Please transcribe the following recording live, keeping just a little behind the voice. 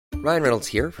Ryan Reynolds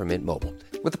here from Mint Mobile.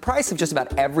 With the price of just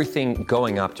about everything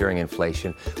going up during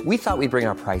inflation, we thought we'd bring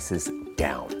our prices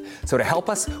down. So to help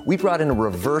us, we brought in a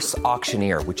reverse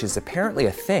auctioneer, which is apparently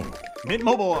a thing. Mint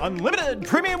Mobile Unlimited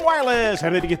Premium Wireless.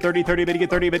 How to get 30, 30, bit to get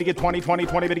 30, bit to get 20, 20,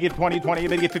 20, bit to get 20, 20,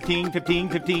 bit to get 15, 15,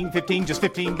 15, 15, just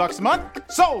 $15 a month?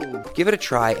 Sold! Give it a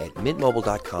try at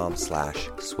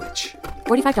mintmobile.com/switch.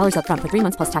 $45 up front for 3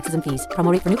 months plus taxes and fees.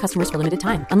 Promo rate for new customers for limited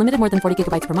time. Unlimited more than 40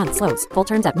 gigabytes per month. Slows full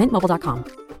terms at mintmobile.com.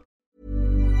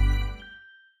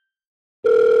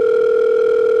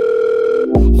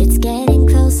 It's getting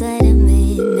closer to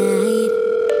midnight.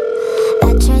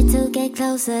 I try to get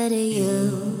closer to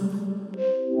you.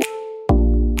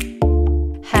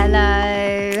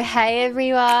 Hello, hey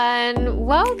everyone.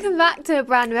 Welcome back to a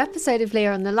brand new episode of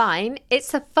Leah on the Line.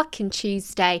 It's a fucking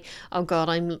Tuesday. Oh god,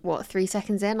 I'm 3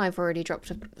 seconds in? I've already dropped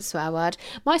a swear word.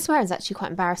 My swearing is actually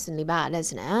quite embarrassingly bad,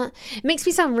 isn't it? It makes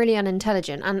me sound really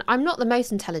unintelligent, and I'm not the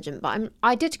most intelligent, but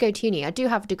I did go to uni. I do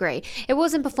have a degree. It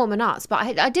was in performing arts, but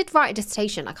I did write a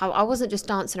dissertation. Like I wasn't just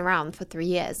dancing around for 3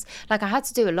 years. Like I had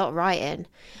to do a lot of writing.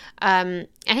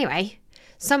 Anyway.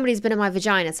 Somebody's been in my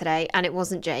vagina today and it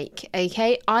wasn't Jake,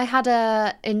 okay? I had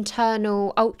a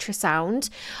internal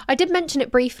ultrasound. I did mention it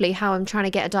briefly how I'm trying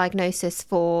to get a diagnosis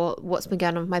for what's been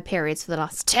going on with my periods for the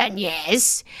last 10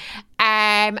 years.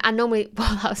 And normally,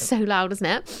 well, that was so loud, isn't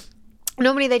it?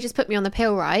 Normally they just put me on the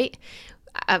pill, right?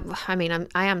 I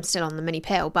am still on the mini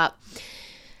pill, but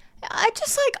I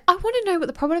want to know what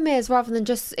the problem is rather than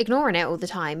just ignoring it all the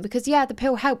time, because yeah, the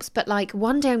pill helps, but like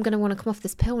one day I'm going to want to come off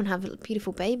this pill and have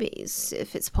beautiful babies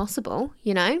if it's possible,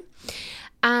 you know?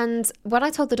 And when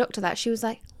I told the doctor that, she was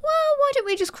like, well, why don't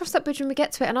we just cross that bridge when we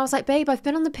get to it? And I was like, babe, I've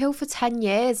been on the pill for 10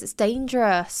 years. It's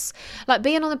dangerous. Like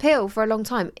being on the pill for a long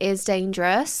time is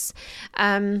dangerous.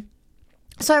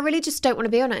 So I really just don't want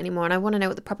to be on it anymore, and I want to know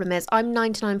what the problem is. I'm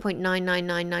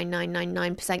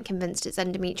 99.9999999% convinced it's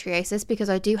endometriosis because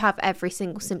I do have every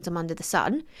single symptom under the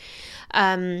sun.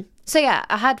 So yeah,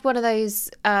 I had one of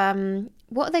those,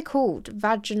 what are they called?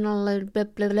 Vaginal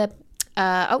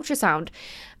ultrasound.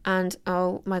 And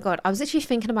oh my God, I was literally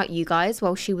thinking about you guys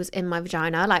while she was in my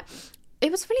vagina. Like,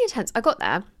 it was really intense. I got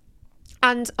there.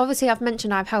 And obviously I've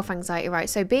mentioned I have health anxiety, right?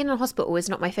 So being in a hospital is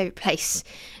not my favourite place,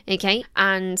 okay?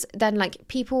 And then like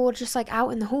people were just like out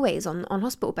in the hallways on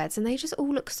hospital beds and they just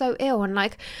all look so ill. And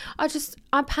like, I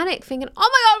panicked thinking, oh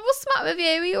my God, what's the matter with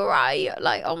you? Are you all right?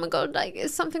 Like, oh my God, like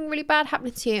is something really bad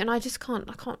happening to you? And I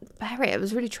can't bear it. It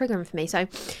was really triggering for me. So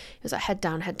it was like head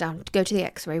down, go to the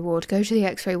x-ray ward.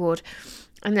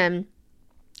 And then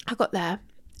I got there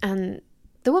and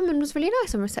the woman was really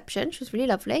nice on reception. She was really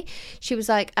lovely. She was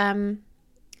like,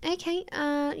 okay,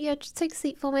 yeah, just take a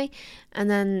seat for me.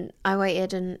 And then I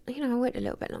waited and, I waited a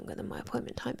little bit longer than my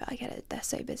appointment time, but I get it, they're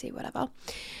so busy, whatever.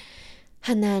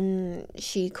 And then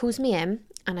she calls me in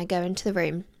and I go into the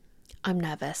room. I'm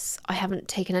nervous. I haven't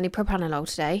taken any propranolol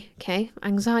today, okay?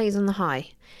 Anxiety's on the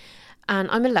high. And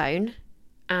I'm alone.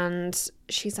 And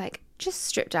she's like, just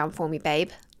strip down for me, babe.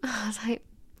 I was like,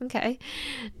 okay.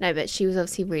 No, but she was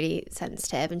obviously really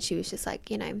sensitive and she was just like,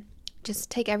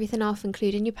 just take everything off,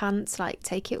 including your pants, like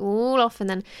take it all off and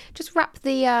then just wrap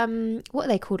the, what are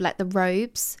they called? Like the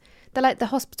robes. They're like the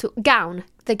hospital gown,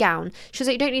 the gown. She was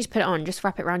like, you don't need to put it on, just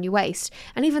wrap it around your waist.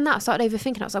 And even that, I started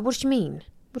overthinking. I was like, what does she mean?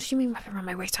 What does she mean wrap it around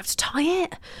my waist? I have to tie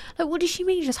it? Like, what does she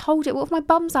mean? Just hold it? What if my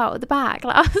bum's out at the back?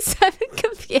 Like, I was so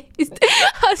confused.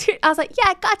 I was like,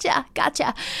 yeah,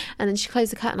 gotcha. And then she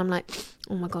closed the curtain. I'm like,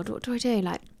 oh my God, what do I do?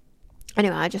 Like,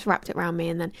 anyway, I just wrapped it around me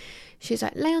and then she was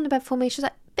like, lay on the bed for me. She was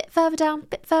like, bit further down,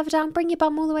 bring your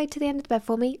bum all the way to the end of the bed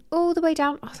for me, all the way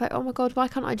down. I was like, oh my God, why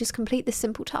can't I just complete this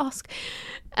simple task?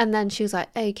 And then she was like,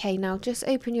 okay, now just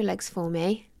open your legs for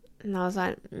me. And I was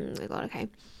like, oh my God, okay.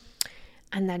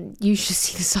 And then you should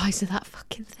see the size of that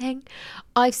fucking thing.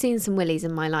 I've seen some willies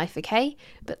in my life, okay?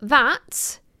 But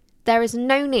there is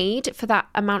no need for that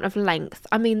amount of length.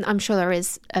 I mean, I'm sure there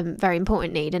is a very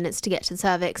important need, and it's to get to the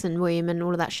cervix and womb and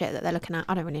all of that shit that they're looking at.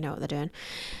 I don't really know what they're doing.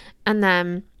 And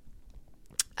then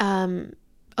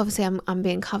obviously I'm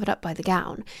being covered up by the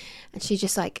gown, and she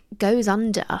just like goes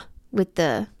under with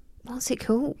the, what's it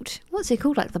called,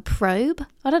 like the probe?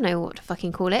 I don't know what to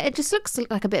fucking call it. It just looks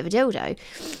like a bit of a dildo,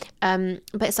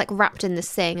 but it's like wrapped in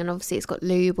this thing, and obviously it's got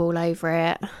lube all over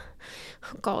it.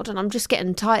 Oh God, and I'm just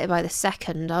getting tighter by the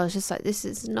second. I was just like,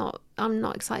 I'm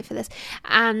not excited for this.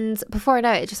 And before I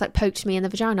know it, just like poked me in the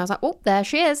vagina. I was like, oh, there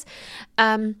she is.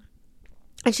 And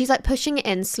she's like pushing it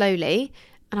in slowly.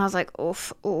 And I was like,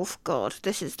 oof, God,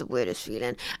 this is the weirdest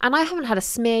feeling. And I haven't had a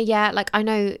smear yet. Like, I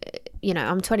know,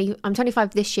 I'm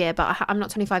 25 this year, but I'm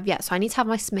not 25 yet. So I need to have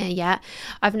my smear yet.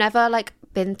 I've never like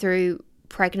been through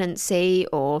pregnancy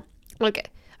or like,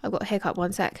 I've got a hiccup,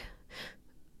 one sec.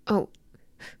 Oh,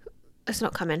 it's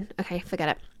not coming. Okay, forget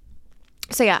it.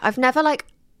 So yeah, I've never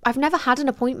had an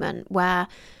appointment where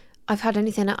I've had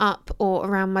anything up or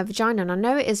around my vagina. And I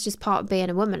know it is just part of being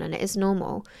a woman and it is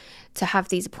normal to have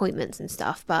these appointments and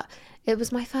stuff. But it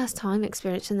was my first time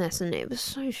experiencing this and it was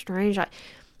so strange. Like,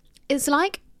 it's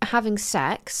like having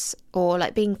sex or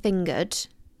like being fingered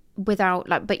without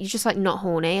like, but you're just like not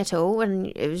horny at all. And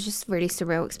it was just really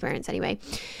surreal experience anyway.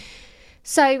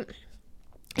 So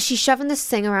she's shoving this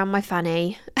thing around my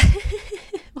fanny.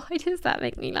 Why does that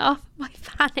make me laugh? My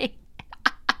fanny.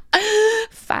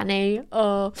 Fanny.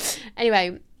 Oh,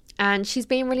 anyway, and she's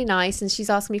being really nice and she's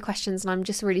asking me questions and I'm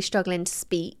just really struggling to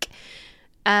speak.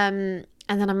 And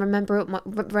then I'm remembering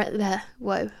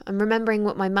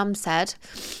what my mum said,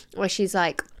 where she's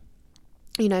like,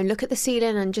 you know, look at the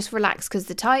ceiling and just relax, because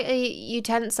the tighter you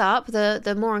tense up,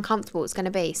 the more uncomfortable it's going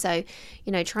to be. So,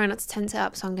 you know, try not to tense it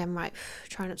up. So I'm going, right,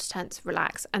 try not to tense,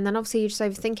 relax. And then obviously you're just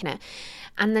overthinking it.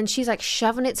 And then she's like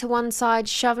shoving it to one side,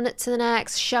 shoving it to the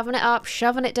next, shoving it up,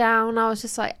 shoving it down. I was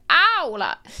just like, ow,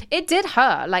 like, it did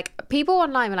hurt. Like, people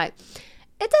online were like,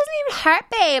 it doesn't even hurt,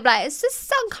 babe. Like, it's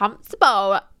just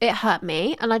uncomfortable. It hurt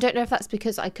me. And I don't know if that's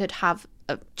because I could have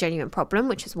a genuine problem,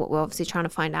 which is what we're obviously trying to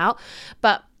find out.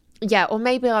 But yeah, or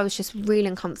maybe I was just really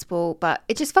uncomfortable, but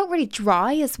it just felt really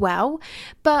dry as well.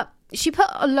 But she put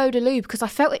a load of lube because I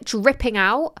felt it dripping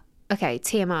out. Okay,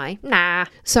 TMI. Nah.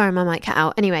 Sorry, my mic cut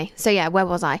out. Anyway, so yeah, where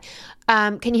was I?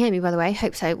 Can you hear me, by the way?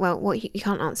 Hope so. Well, you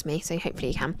can't answer me, so hopefully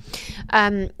you can.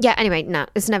 Yeah, anyway, nah,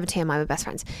 it's never TMI, we're best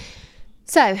friends.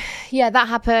 So, yeah, that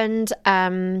happened.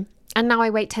 And now I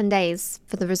wait 10 days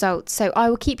for the results. So I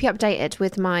will keep you updated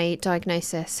with my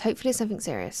diagnosis. Hopefully it's nothing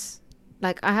serious.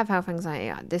 Like, I have health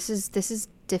anxiety. This is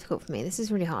difficult for me. This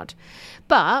is really hard.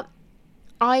 But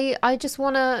I just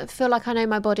want to feel like I know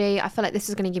my body. I feel like this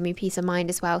is going to give me peace of mind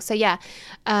as well. So, yeah,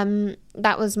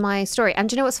 that was my story. And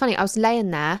do you know what's funny? I was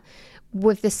laying there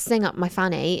with this thing up my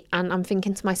fanny and I'm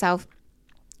thinking to myself,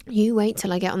 you wait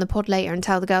till I get on the pod later and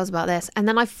tell the girls about this. And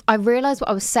then I realised what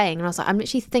I was saying and I was like, I'm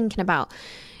literally thinking about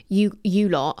you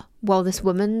lot while this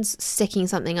woman's sticking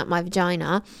something up my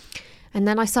vagina. And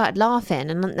then I started laughing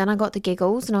and then I got the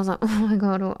giggles and I was like, oh my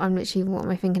God, what am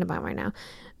I thinking about right now?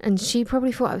 And she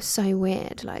probably thought I was so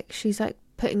weird. Like, she's like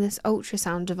putting this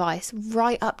ultrasound device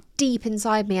right up deep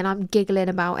inside me and I'm giggling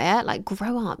about it. Like,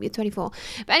 grow up, you're 24.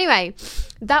 But anyway,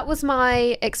 that was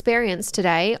my experience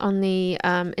today on the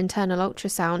internal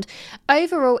ultrasound.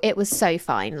 Overall, it was so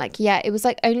fine. Like, yeah, it was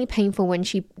like only painful when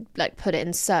she like put it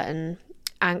on certain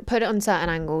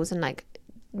angles and like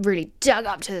really dug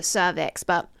up to the cervix.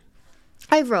 But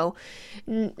overall,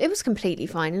 it was completely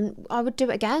fine and I would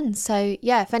do it again. So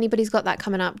yeah, if anybody's got that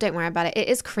coming up, don't worry about it. It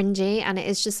is cringy and it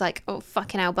is just like, oh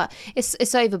fucking hell, but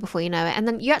it's over before you know it. And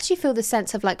then you actually feel the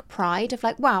sense of like pride of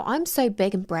like, wow, I'm so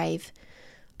big and brave.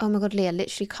 Oh my God, Leah,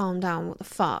 literally calm down. What the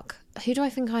fuck? Who do I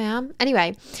think I am?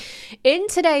 Anyway, in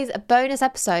today's bonus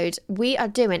episode, we are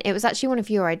doing, it was actually one of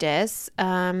your ideas.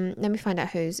 Let me find out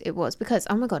whose it was, because,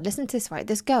 oh my God, listen to this, right?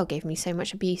 This girl gave me so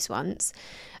much abuse once.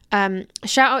 Shout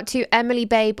out to Emily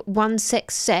Babe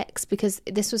 166 because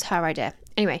this was her idea.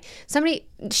 Anyway,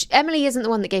 Emily isn't the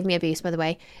one that gave me abuse, by the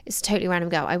way. It's a totally random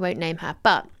girl. I won't name her,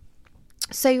 but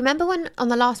so remember when on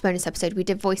the last bonus episode we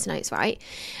did voice notes, right?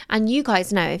 And you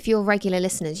guys know, if you're regular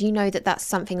listeners, you know that that's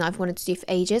something I've wanted to do for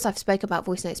ages. I've spoken about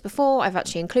voice notes before. I've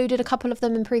actually included a couple of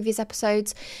them in previous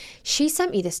episodes. She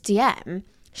sent me this DM.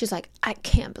 She's like, I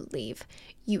can't believe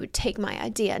you would take my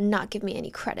idea and not give me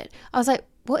any credit. I was like,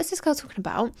 what is this girl talking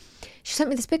about? She sent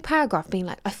me this big paragraph being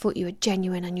like, I thought you were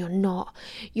genuine and you're not.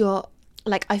 You're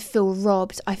like, I feel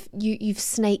robbed. You've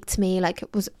snaked me. Like,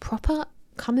 was it proper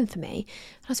coming for me?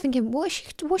 And I was thinking, what's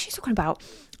she talking about?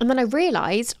 And then I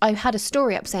realised I had a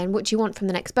story up saying, what do you want from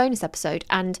the next bonus episode?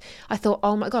 And I thought,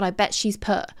 oh my God, I bet she's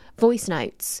put voice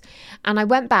notes. And I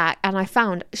went back and I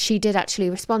found she did actually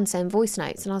respond saying voice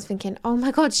notes. And I was thinking, oh my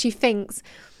God, she thinks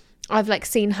I've like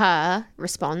seen her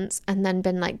response and then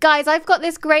been like, guys, I've got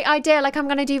this great idea, like I'm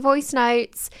going to do voice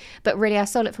notes. But really I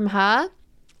stole it from her.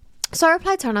 So I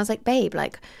replied to her and I was like, babe,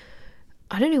 like,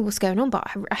 I don't know what's going on, but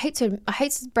I hate to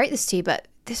break this to you, but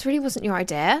this really wasn't your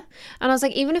idea. And I was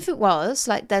like, even if it was,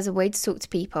 like, there's a way to talk to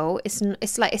people. It's not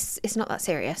that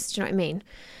serious. Do you know what I mean?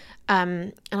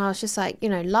 And I was just like, you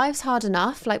know, life's hard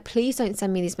enough. Like, please don't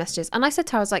send me these messages. And I said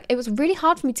to her, I was like, it was really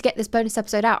hard for me to get this bonus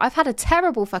episode out. I've had a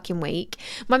terrible fucking week.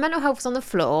 My mental health was on the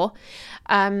floor.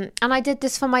 And I did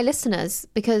this for my listeners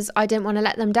because I didn't want to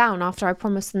let them down after I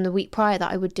promised them the week prior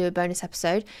that I would do a bonus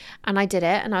episode. And I did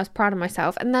it and I was proud of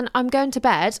myself. And then I'm going to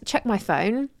bed, check my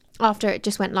phone. after it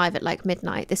just went live at like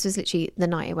midnight, this was literally the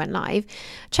night it went live,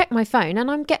 check my phone and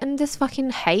I'm getting this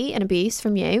fucking hate and abuse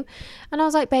from you. And I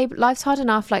was like, babe, life's hard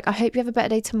enough. Like, I hope you have a better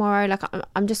day tomorrow. Like,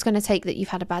 I'm just going to take that you've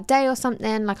had a bad day or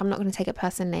something. Like, I'm not going to take it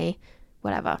personally,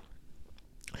 whatever.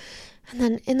 And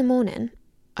then in the morning,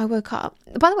 I woke up.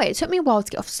 By the way, it took me a while to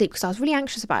get off sleep because I was really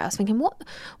anxious about it. I was thinking, why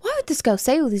would this girl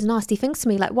say all these nasty things to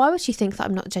me? Like, why would she think that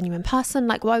I'm not a genuine person?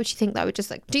 Like, why would she think that I would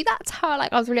just like do that to her?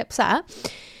 Like, I was really upset.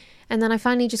 And then I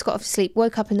finally just got off sleep,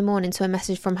 woke up in the morning to a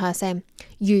message from her saying,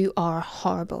 you are a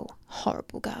horrible,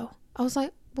 horrible girl. I was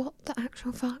like, what the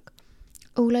actual fuck?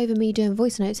 All over me doing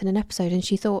voice notes in an episode, and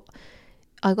she thought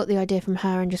I got the idea from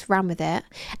her and just ran with it.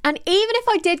 And even if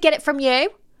I did get it from you,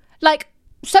 like,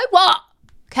 so what?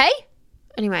 Okay?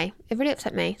 Anyway, it really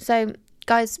upset me. So,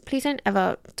 guys, please don't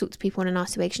ever talk to people in a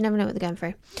nasty way because you never know what they're going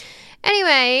through.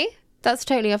 Anyway, that's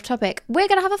totally off topic. We're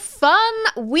going to have a fun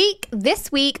week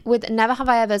this week with Never Have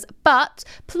I Ever's, but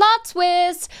plot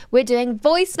twist, we're doing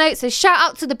voice notes. So shout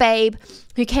out to the babe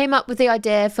who came up with the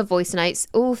idea for voice notes.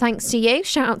 All thanks to you.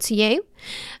 Shout out to you.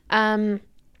 I'm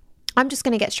just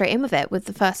going to get straight in with it with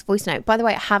the first voice note. By the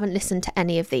way, I haven't listened to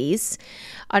any of these.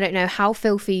 I don't know how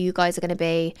filthy you guys are going to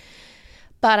be,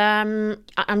 but I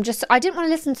didn't want to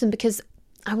listen to them because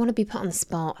I want to be put on the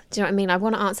spot. Do you know what I mean? I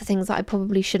want to answer things that I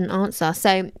probably shouldn't answer.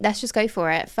 So let's just go for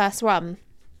it. First one.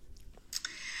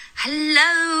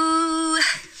 Hello.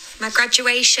 My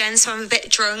graduation, so I'm a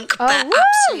bit drunk, but woo!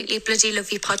 absolutely bloody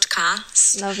love your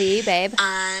podcast. Love you, babe.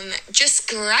 Just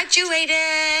graduated.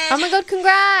 Oh my God,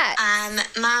 congrats.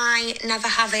 My never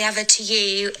have I ever to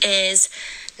you is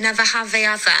never have I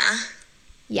ever.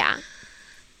 Yeah.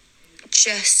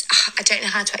 Just, I don't know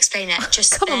how to explain it.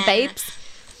 Just come on, babes.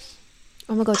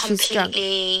 Oh my God, she's drunk.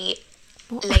 Completely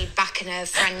laid back in a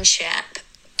friendship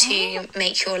to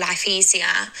make your life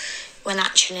easier when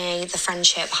actually the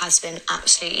friendship has been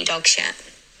absolutely dog shit.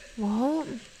 What?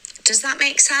 Does that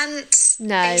make sense?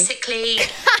 No. Basically,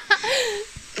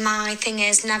 my thing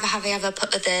is never have I ever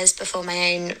put others before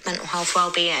my own mental health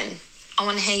well-being. I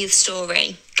want to hear your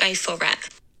story. Go for it.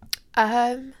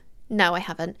 No, I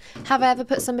haven't. Have I ever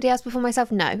put somebody else before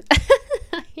myself? No. I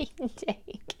don't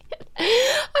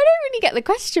really get the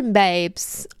question,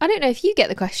 babes. I don't know if you get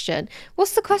the question.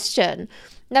 What's the question?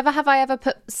 Never have I ever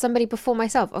put somebody before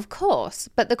myself. Of course.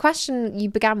 But the question you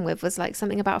began with was like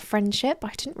something about a friendship.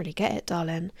 I didn't really get it,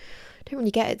 darling. I don't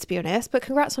really get it, to be honest. But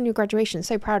congrats on your graduation.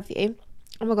 So proud of you.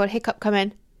 Oh my God, hiccup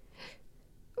coming.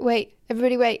 Wait,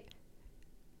 everybody wait.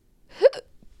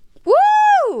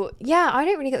 Woo! Yeah, I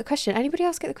don't really get the question. Anybody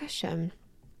else get the question?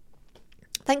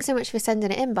 Thanks so much for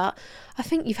sending it in, but I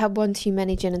think you've had one too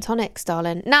many gin and tonics,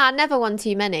 darling. Nah, never one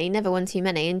too many. Never one too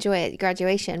many. Enjoy it.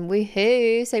 Graduation.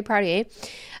 Woohoo. So proud of you.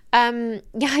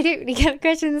 Yeah, I don't really get the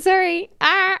question. Sorry.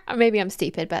 Maybe I'm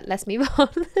stupid, but let's move on.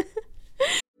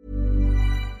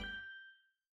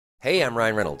 Hey, I'm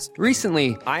Ryan Reynolds.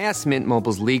 Recently, I asked Mint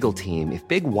Mobile's legal team if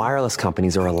big wireless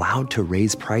companies are allowed to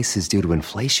raise prices due to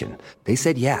inflation. They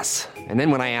said yes. And then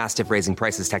when I asked if raising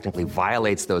prices technically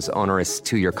violates those onerous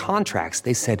two-year contracts,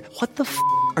 they said, what the f***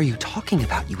 are you talking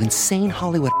about, you insane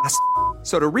Hollywood ass f-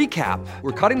 So to recap,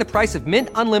 we're cutting the price of Mint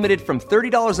Unlimited from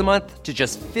 $30 a month to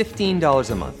just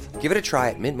 $15 a month. Give it a try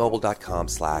at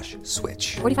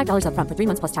mintmobile.com/switch. $45 up front for 3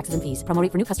 months plus taxes and fees. Promo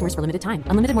rate for new customers for limited time.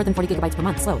 Unlimited more than 40 gigabytes per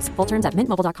month. Slows full terms at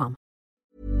mintmobile.com.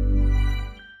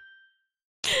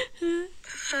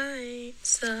 Hi,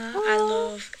 so I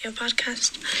love your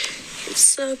podcast. It's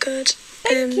so good.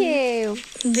 Thank you.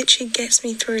 Literally gets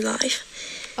me through life.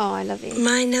 Oh, I love you.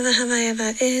 My never have I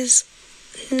ever is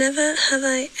never have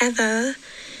I ever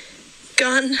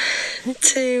gone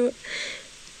to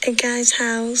a guy's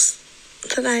house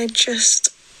that I had just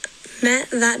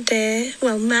matched that day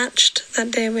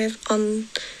with on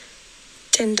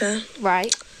Tinder.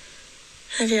 Right.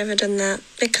 Have you ever done that?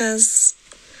 Because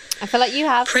I feel like you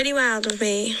have. pretty wild of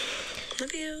me.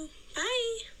 Love you.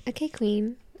 Bye. Okay,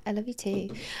 queen. I love you too.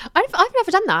 I've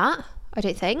never done that, I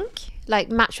don't think. Like,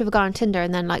 matched with a guy on Tinder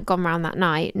and then, like, gone round that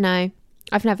night. No,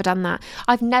 I've never done that.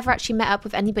 I've never actually met up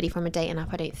with anybody from a dating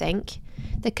app, I don't think.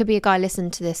 There could be a guy listening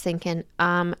to this thinking,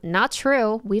 not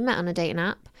true. We met on a dating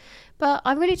app. But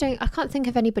I can't think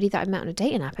of anybody that I've met on a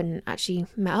dating app and actually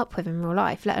met up with in real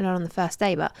life, let alone on the first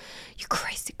day. But you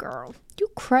crazy girl. You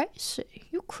crazy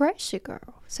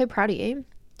girl. So proud of you.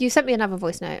 You sent me another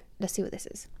voice note. Let's see what this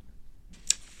is.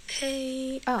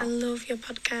 Hey, I love your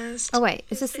podcast. Oh, wait.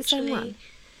 Is this the same one?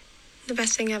 The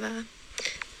best thing ever.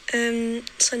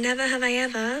 So never have I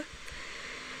ever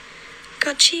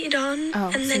got cheated on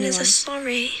and then as a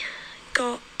sorry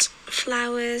got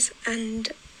flowers and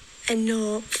a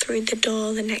note through the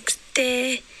door the next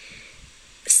day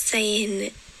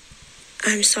saying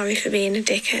I'm sorry for being a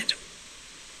dickhead.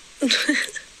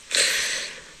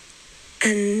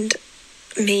 And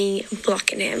me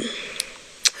blocking him.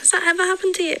 Has that ever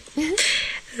happened to you?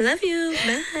 Love you.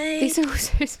 Bye. These are all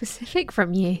so specific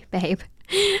from you, babe.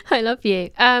 I love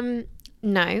you.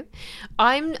 No.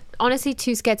 I'm honestly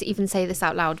too scared to even say this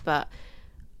out loud, but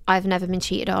I've never been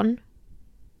cheated on.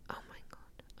 Oh my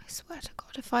God. I swear to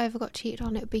God, if I ever got cheated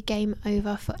on, it would be game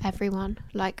over for everyone.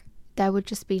 Like, there would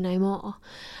just be no more.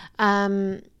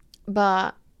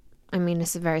 But, I mean,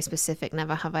 it's a very specific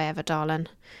never have I ever, darling.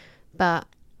 But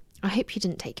I hope you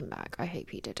didn't take him back. I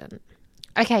hope you didn't.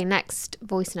 Okay, next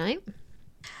voice note.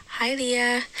 Hi,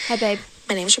 Leah. Hi, babe.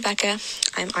 My name's Rebecca.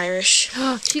 I'm Irish.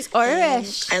 She's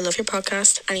Irish. I love your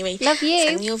podcast. Anyway, Love you.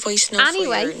 send you a voice note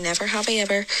Anyway. for your Never Have I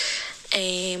Ever.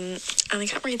 And I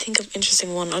can't really think of an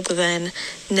interesting one other than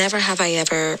never have I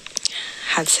ever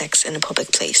had sex in a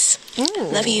public place. Ooh.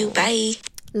 Love you. Bye.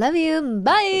 Love you.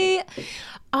 Bye.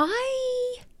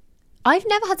 I've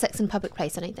never had sex in a public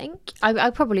place, I don't think.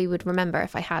 I probably would remember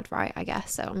if I had, right, I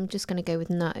guess. So I'm just going to go with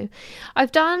no.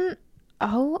 I've done...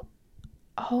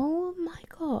 Oh my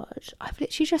God. I've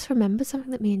literally just remembered something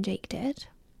that me and Jake did.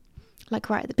 Like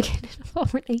right at the beginning of our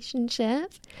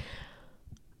relationship.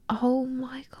 Oh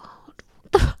my God.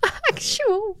 What the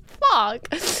actual fuck?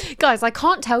 Guys, I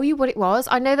can't tell you what it was.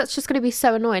 I know that's just going to be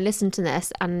so annoying. Listen to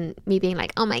this and me being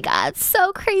like, oh my God,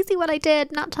 so crazy what I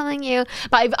did. Not telling you.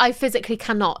 But I physically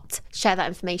cannot share that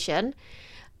information.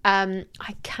 I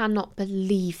cannot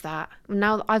believe that.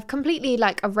 Now I've completely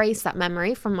like erased that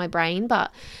memory from my brain,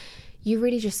 but you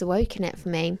really just awoken it for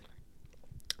me.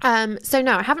 So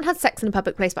no, I haven't had sex in a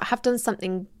public place, but I have done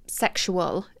something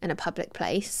sexual in a public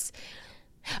place.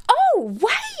 Oh,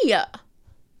 wait!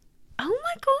 Oh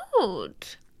my God.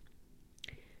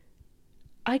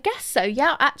 I guess so.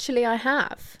 Yeah, actually I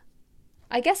have.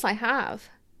 I guess I have.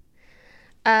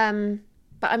 But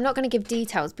I'm not going to give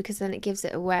details because then it gives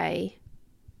it away.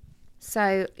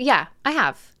 So, yeah, I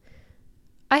have.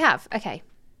 Okay.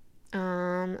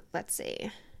 Let's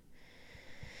see.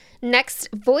 Next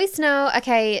voice note.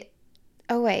 Okay.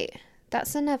 Oh, wait.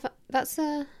 That's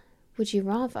a would you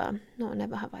rather, not a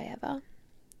never have I ever.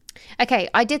 Okay,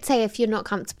 I did say if you're not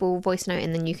comfortable voice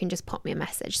noting, then you can just pop me a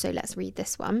message. So let's read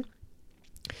this one.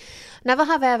 Never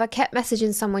have I ever kept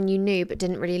messaging someone you knew but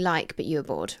didn't really like, but you were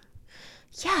bored.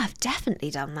 Yeah, I've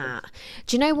definitely done that.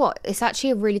 Do you know what? It's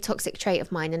actually a really toxic trait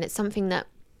of mine, and it's something that,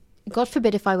 God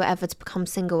forbid, if I were ever to become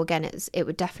single again, it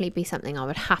would definitely be something I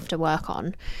would have to work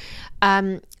on.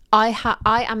 I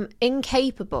am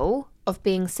incapable of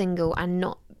being single and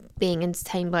not being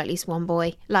entertained by at least one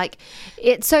boy. Like,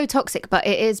 it's so toxic, but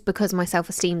it is because my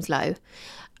self-esteem's low.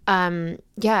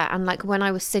 Yeah, and like when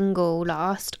I was single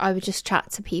last, I would just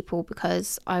chat to people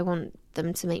because I want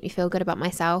them to make me feel good about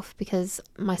myself because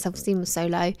my self-esteem was so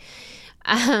low.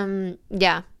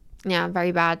 Yeah,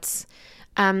 very bad.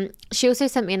 She also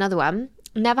sent me another one.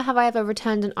 Never have I ever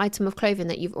returned an item of clothing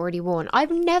that you've already worn.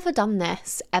 I've never done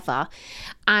this ever.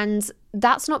 And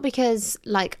that's not because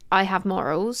like I have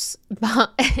morals,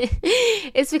 but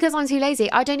it's because I'm too lazy.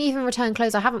 I don't even return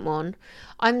clothes I haven't worn.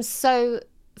 I'm so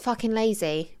fucking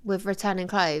lazy with returning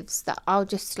clothes that I'll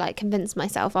just like convince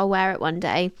myself I'll wear it one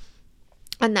day.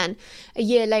 And then a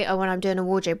year later when I'm doing a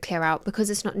wardrobe clear out, because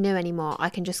it's not new anymore, I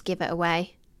can just give it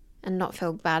away and not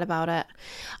feel bad about it.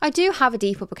 I do have a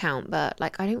Depop account, but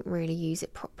like I don't really use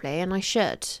it properly, and I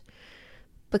should,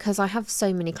 because I have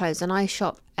so many clothes and I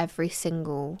shop every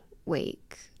single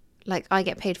week. Like I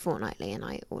get paid fortnightly and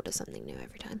I order something new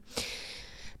every time.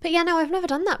 But yeah, no, I've never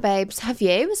done that, babes. Have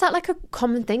you? Is that like a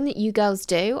common thing that you girls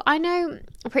do? I know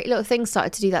Pretty Little Thing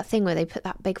started to do that thing where they put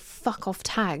that big fuck off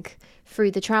tag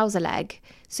through the trouser leg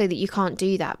so that you can't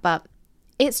do that, but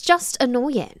it's just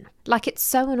annoying. Like, it's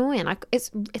so annoying. Like,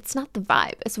 it's not the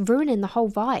vibe. It's ruining the whole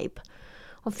vibe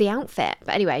of the outfit.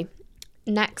 But anyway,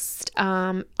 next.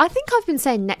 I think I've been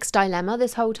saying next dilemma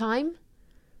this whole time.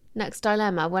 Next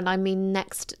dilemma when I mean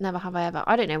next never have I ever.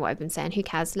 I don't know what I've been saying. Who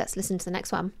cares? Let's listen to the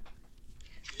next one.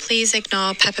 Please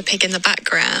ignore Peppa Pig in the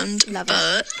background. Love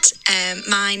but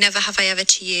my never have I ever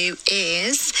to you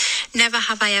is never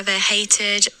have I ever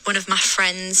hated one of my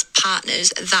friends'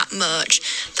 partners that much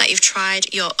that you've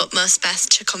tried your utmost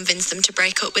best to convince them to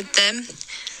break up with them.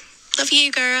 Love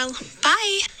you, girl.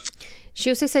 Bye. She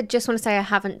also said, just want to say I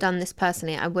haven't done this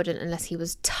personally. I wouldn't unless he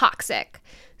was toxic.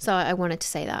 So I wanted to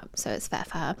say that. So it's fair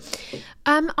for her.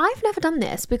 I've never done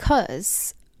this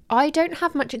because I don't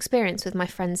have much experience with my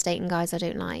friends dating guys I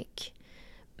don't like.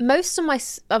 Most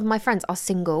of my friends are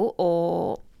single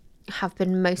or have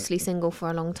been mostly single for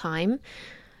a long time.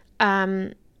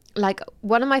 like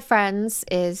one of my best friends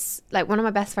is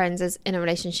in a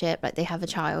relationship, like they have a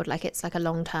child, like it's like a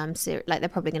long-term like they're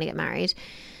probably going to get married,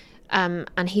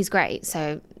 and he's great,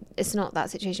 so it's not that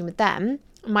situation with them.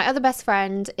 My other best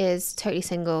friend is totally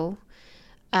single,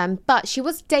 but she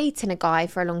was dating a guy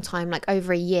for a long time, like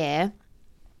over a year,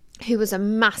 who was a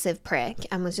massive prick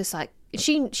and was just like,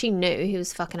 she knew he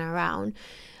was fucking her around,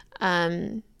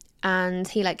 and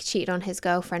he like cheated on his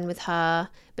girlfriend with her,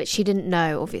 but she didn't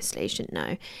know, obviously she didn't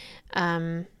know.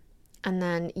 And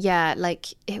then yeah, like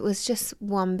it was just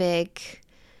one big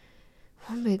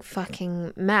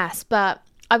fucking mess. But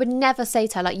I would never say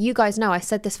to her, like, you guys know I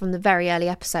said this from the very early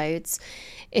episodes.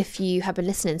 If you have been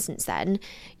listening since then,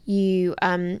 you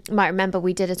might remember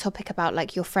we did a topic about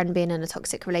like your friend being in a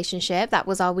toxic relationship. That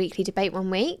was our weekly debate one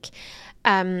week,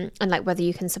 and like whether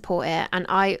you can support it. And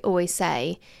I always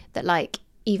say that, like,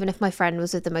 even if my friend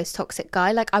was with the most toxic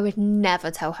guy, like I would never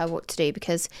tell her what to do,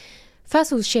 because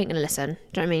first of all, she ain't gonna listen.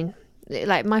 Do you know what I mean?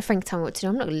 Like, my friend can tell me what to do,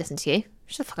 I'm not gonna listen to you.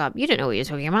 Shut the fuck up. You don't know what you're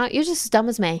talking about. You're just as dumb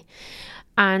as me.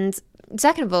 And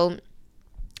second of all,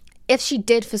 if she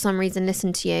did for some reason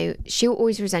listen to you, she'll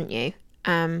always resent you,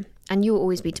 and you'll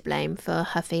always be to blame for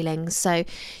her feelings. So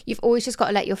you've always just got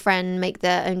to let your friend make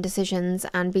their own decisions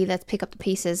and be there to pick up the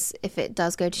pieces if it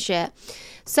does go to shit.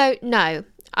 So no,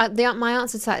 my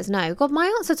answer to that is no. God, my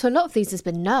answer to a lot of these has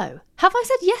been no. Have I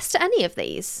said yes to any of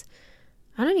these?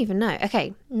 I don't even know.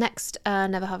 Okay, next,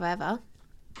 never have I ever.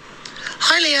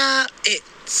 Hi Leah,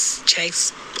 it's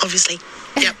Chase, obviously.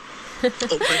 Yep.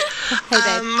 Awkward. Hey,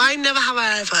 babe. My never have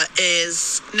I ever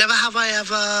is never have I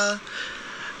ever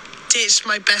ditched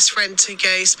my best friend to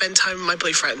go spend time with my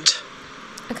boyfriend.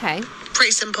 Okay.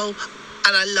 Pretty simple,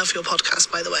 and I love your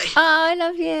podcast, by the way. Oh, I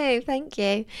love you. Thank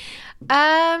you.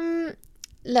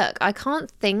 Look, I can't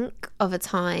think of a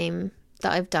time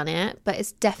that I've done it, but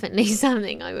it's definitely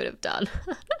something I would have done.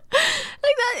 Like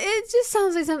that, it just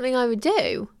sounds like something I would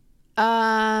do.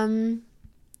 I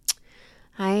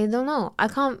don't know. I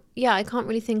can't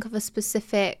really think of a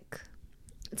specific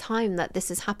time that this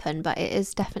has happened, but it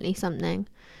is definitely something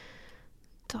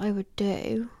that I would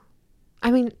do.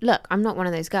 I mean, look, I'm not one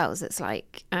of those girls that's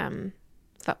like,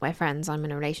 fuck my friends, I'm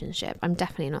in a relationship. I'm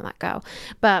definitely not that girl.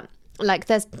 But like,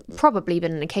 there's probably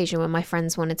been an occasion when my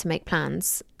friends wanted to make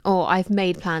plans, or I've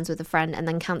made plans with a friend and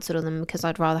then cancelled on them because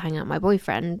I'd rather hang out with my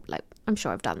boyfriend. Like, I'm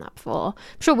sure I've done that before.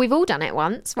 I'm sure we've all done it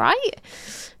once, right?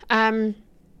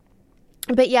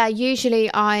 But yeah,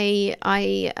 usually I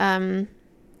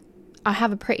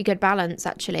have a pretty good balance,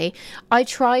 actually. I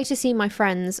try to see my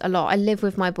friends a lot. I live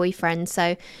with my boyfriend,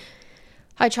 so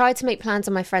I try to make plans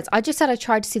with my friends. I just said I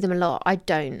try to see them a lot. I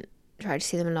don't try to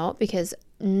see them a lot because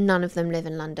none of them live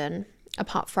in London,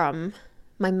 apart from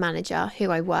my manager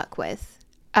who I work with.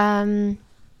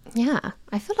 Yeah,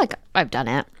 I feel like I've done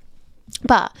it.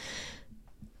 But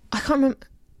I can't remember,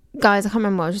 guys, I can't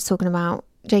remember what I was just talking about.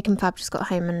 Jake and Fab just got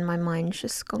home and my mind's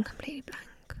just gone completely blank.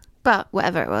 But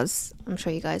whatever it was, I'm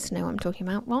sure you guys know what I'm talking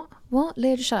about. What?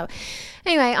 Leah, just shut up.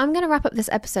 Anyway, I'm going to wrap up this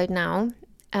episode now,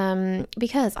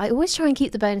 because I always try and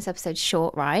keep the bonus episodes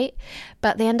short, right?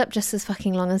 But they end up just as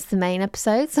fucking long as the main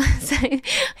episodes. So I need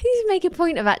to make a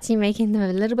point of actually making them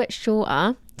a little bit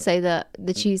shorter so that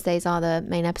the Tuesdays are the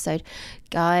main episode.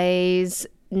 Guys,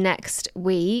 next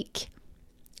week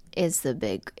is the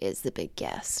big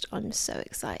guest. I'm so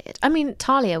excited. I mean,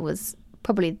 Talia was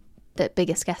probably the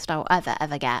biggest guest I'll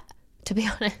ever get, to be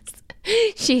honest.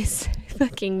 She's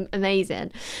fucking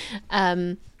amazing.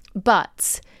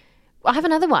 But I have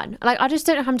another one. Like, I just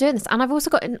don't know how I'm doing this. And I've also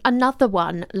got another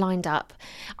one lined up.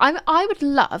 I would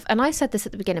love, and I said this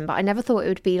at the beginning, but I never thought it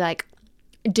would be like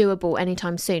doable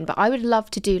anytime soon, but I would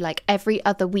love to do like every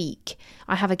other week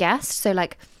I have a guest. So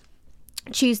like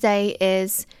Tuesday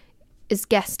is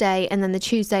guest day, and then the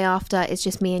Tuesday after is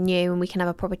just me and you, and we can have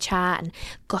a proper chat and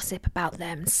gossip about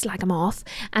them, slag them off.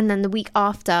 And then the week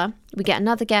after we get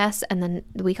another guest, and then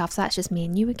the week after that's just me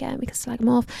and you again, we can slag them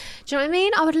off. Do you know what I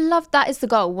mean? I would love, that is the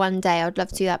goal. One day I would love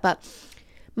to do that, but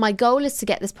my goal is to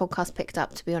get this podcast picked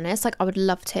up, to be honest. Like, I would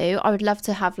love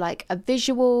to have like a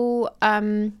visual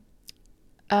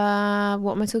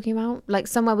what am I talking about? Like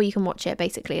somewhere where you can watch it,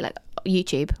 basically, like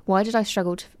YouTube. Why did I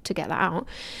struggle to get that out?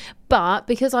 But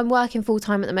because I'm working full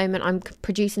time at the moment, I'm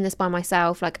producing this by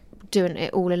myself, like doing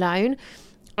it all alone.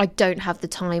 I don't have the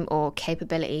time or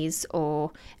capabilities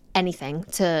or anything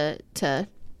to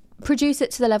produce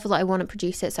it to the level that I want to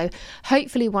produce it. So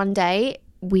hopefully one day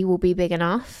we will be big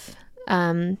enough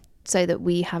so that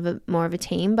we have more of a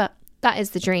team. But that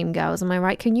is the dream, girls. Am I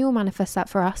right? Can you all manifest that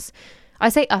for us? I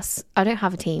say us. I don't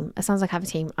have a team. It sounds like I have a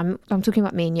team. I'm talking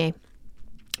about me and you.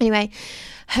 Anyway,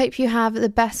 hope you have the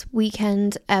best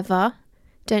weekend ever.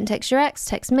 Don't text your ex,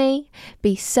 text me.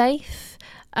 Be safe.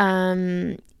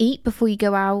 Eat before you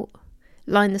go out.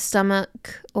 Line the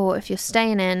stomach, or if you're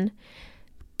staying in,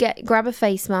 grab a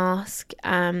face mask,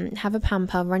 have a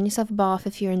pamper, run yourself a bath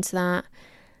if you're into that.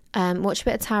 Watch a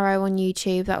bit of tarot on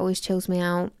YouTube. That always chills me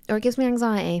out, or it gives me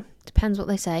anxiety. Depends what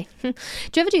they say. Do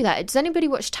you ever do that? Does anybody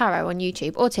watch tarot on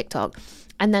YouTube or TikTok,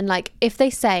 and then like if they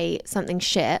say something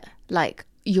shit, like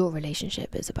your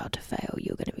relationship is about to fail,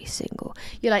 you're going to be single,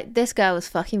 you're like, this girl is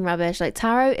fucking rubbish. Like,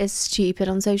 tarot is stupid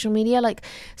on social media. Like,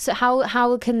 so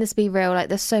how can this be real? Like,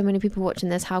 there's so many people watching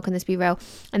this, how can this be real?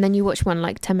 And then you watch one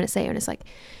like 10 minutes later and it's like,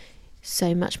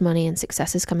 so much money and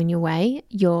success is coming your way,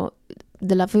 the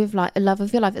love of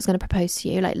your life is going to propose to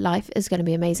you, like life is going to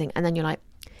be amazing. And then you're like,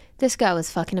 this girl is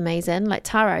fucking amazing. Like,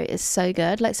 tarot is so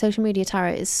good. Like, social media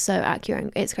tarot is so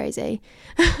accurate. It's crazy.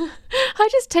 I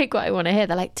just take what I want to hear.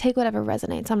 They're like, take whatever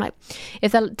resonates. I'm like,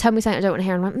 if they tell me something I don't want to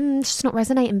hear, I'm like, it's just not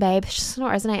resonating, babe. It's just not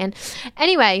resonating.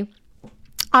 Anyway,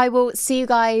 I will see you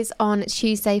guys on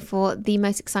Tuesday for the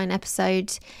most exciting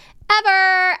episode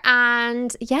ever.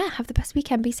 And yeah, have the best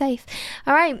weekend. Be safe.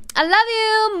 All right. I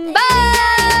love you.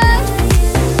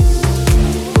 Bye.